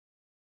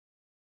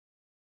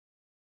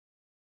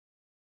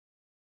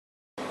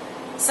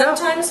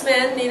Sometimes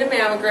men need a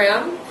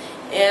mammogram,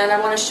 and I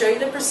want to show you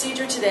the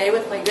procedure today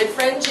with my good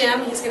friend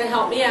Jim. He's going to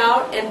help me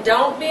out, and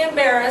don't be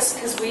embarrassed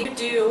because we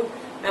do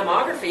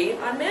mammography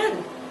on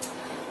men.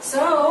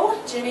 So,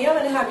 Jimmy, I'm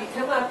going to have you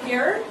come up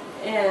here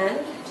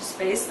and just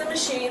face the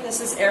machine. This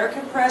is air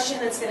compression.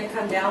 It's going to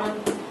come down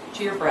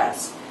to your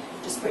breast.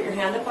 Just put your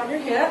hand up on your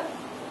hip.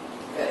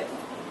 Good.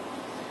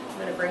 I'm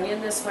going to bring you in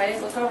this way.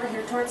 Look over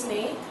here towards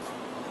me.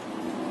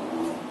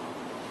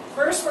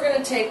 First, we're going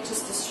to take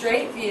just a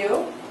straight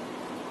view.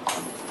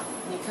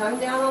 You come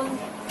down on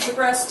the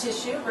breast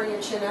tissue, bring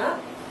your chin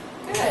up.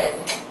 Good.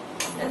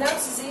 And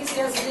that's as easy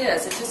as it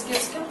is. It just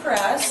gets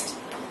compressed.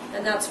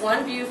 And that's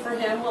one view for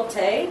him we'll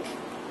take.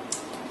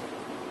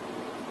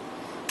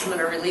 I'm going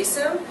to release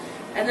him.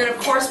 And then, of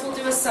course, we'll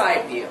do a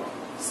side view.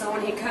 So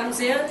when he comes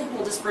in,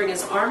 we'll just bring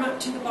his arm up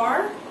to the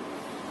bar.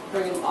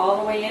 Bring him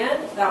all the way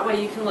in. That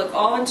way you can look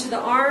all into the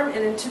arm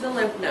and into the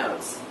lymph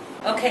nodes.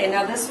 Okay,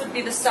 now this would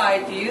be the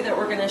side view that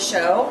we're going to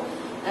show.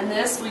 And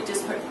this, we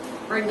just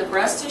bring the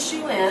breast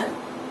tissue in,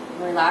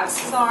 relax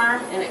his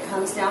arm, and it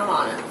comes down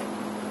on him.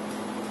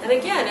 And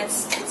again,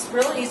 it's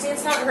real easy.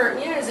 It's not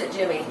hurting you, is it,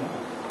 Jimmy?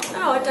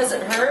 No, it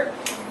doesn't hurt.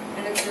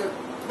 And it's a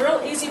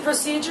real easy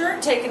procedure.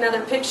 Take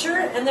another picture,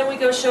 and then we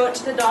go show it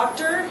to the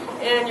doctor,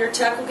 and your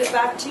tech will get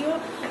back to you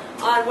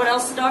on what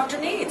else the doctor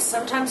needs.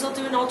 Sometimes they'll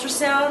do an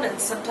ultrasound, and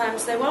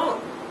sometimes they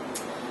won't.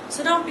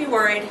 So don't be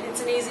worried.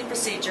 It's an easy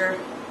procedure.